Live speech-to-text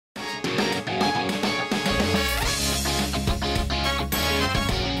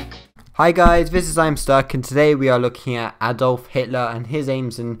Hi guys, this is I'm Stuck, and today we are looking at Adolf Hitler and his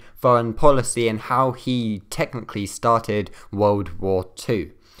aims in foreign policy and how he technically started World War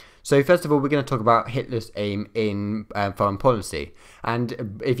II. So first of all, we're going to talk about Hitler's aim in foreign policy.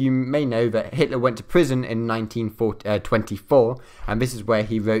 And if you may know that Hitler went to prison in 1924, and this is where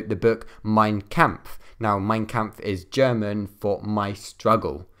he wrote the book Mein Kampf. Now, Mein Kampf is German for My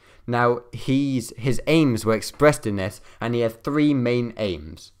Struggle. Now, his aims were expressed in this, and he had three main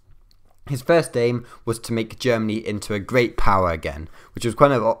aims. His first aim was to make Germany into a great power again, which was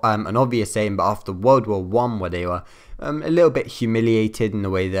kind of an obvious aim, but after World War I, where they were a little bit humiliated in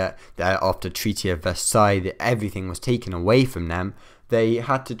the way that after Treaty of Versailles, everything was taken away from them, they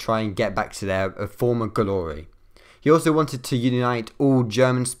had to try and get back to their former glory. He also wanted to unite all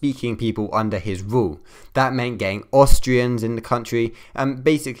German-speaking people under his rule. That meant getting Austrians in the country, and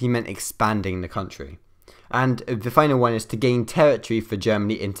basically meant expanding the country. And the final one is to gain territory for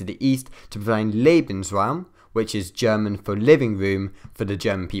Germany into the east to provide Lebensraum, which is German for living room for the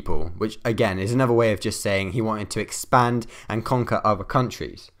German people, which again is another way of just saying he wanted to expand and conquer other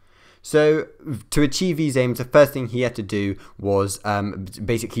countries. So to achieve these aims, the first thing he had to do was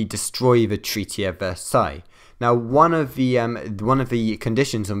basically destroy the Treaty of Versailles. Now, one of the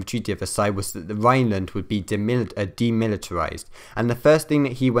conditions on the Treaty of Versailles was that the Rhineland would be demilitarized. And the first thing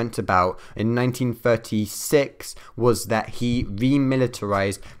that he went about in 1936 was that he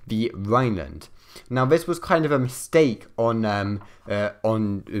remilitarized the Rhineland. Now, this was kind of a mistake on the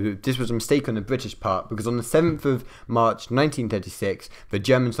British part, because on the 7th of March 1936, the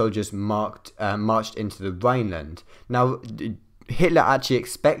German soldiers marched into the Rhineland. Now, Hitler actually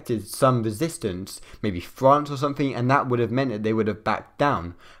expected some resistance, maybe France or something, and that would have meant that they would have backed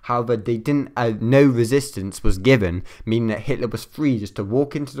down. However, they didn't. No resistance was given, meaning that Hitler was free just to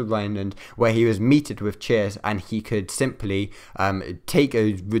walk into the Rhineland, where he was meted with cheers, and he could simply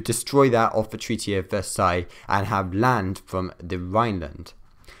destroy that off the Treaty of Versailles and have land from the Rhineland.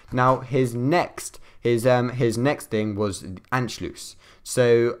 Now, his next thing was Anschluss.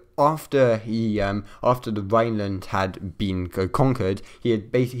 So after the Rhineland had been conquered, he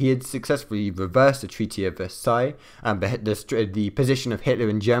had successfully reversed the Treaty of Versailles. The position of Hitler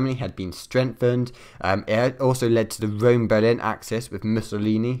in Germany had been strengthened. It also led to the Rome-Berlin axis with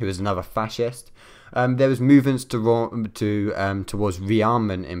Mussolini, who was another fascist. There was movements towards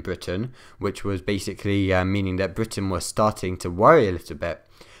rearmament in Britain, which was basically meaning that Britain was starting to worry a little bit.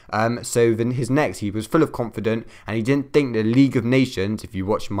 So then he was full of confidence, and he didn't think the League of Nations, if you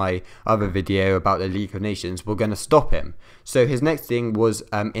watch my other video about the League of Nations, were going to stop him. So his next thing was,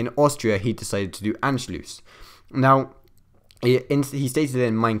 in Austria, he decided to do Anschluss. Now, he stated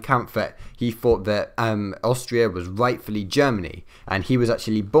in Mein Kampf that he thought that Austria was rightfully Germany, and he was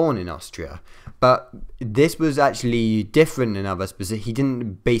actually born in Austria. But this was actually different than others, because he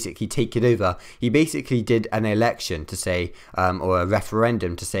didn't basically take it over. He basically did an election to say, or a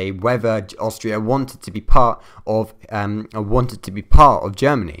referendum to say whether Austria wanted to be part of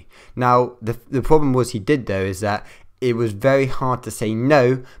Germany. Now, the problem was he did though is that it was very hard to say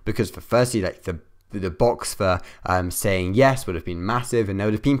no, because firstly, like the box for saying yes would have been massive, and there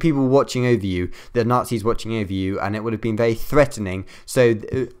would have been people watching over you, the Nazis watching over you, and it would have been very threatening. So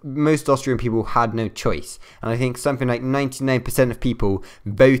most Austrian people had no choice, and I think something like 99% of people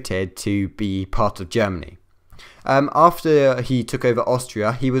voted to be part of Germany. After he took over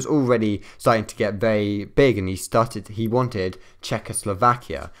Austria, he was already starting to get very big, and he wanted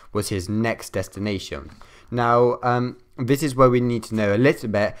Czechoslovakia was his next destination. Now, this is where we need to know a little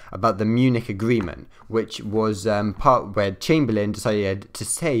bit about the Munich Agreement, which was part where Chamberlain decided to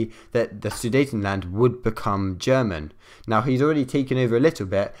say that the Sudetenland would become German. Now, he's already taken over a little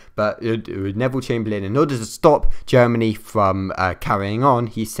bit, but Neville Chamberlain, in order to stop Germany from carrying on,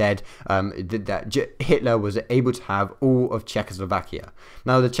 he said that Hitler was able to have all of Czechoslovakia.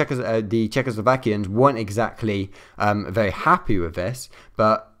 Now, the Czechoslovakians weren't exactly very happy with this,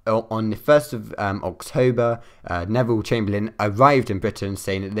 but on the 1st of October, Neville Chamberlain arrived in Britain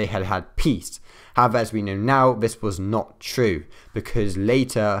saying that they had had peace. However, as we know now, this was not true, because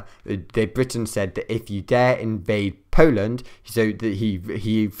later Britain said that if you dare invade Poland, so that he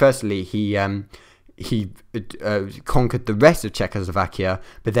conquered the rest of Czechoslovakia,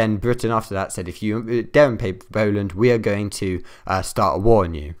 but then Britain after that said, if you dare invade Poland, we are going to start a war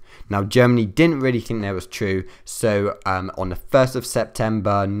on you. Now, Germany didn't really think that was true, so on the 1st of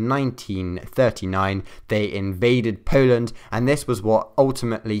September 1939, they invaded Poland, and this was what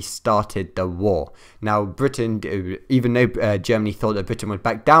ultimately started the war. Now, Britain, even though Germany thought that Britain would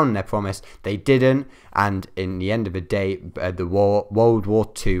back down on their promise, they didn't, and in the end of the day, World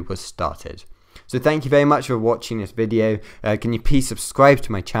War II was started. So thank you very much for watching this video. Can you please subscribe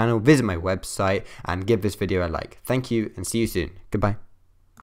to my channel, visit my website, and give this video a like. Thank you, and see you soon. Goodbye.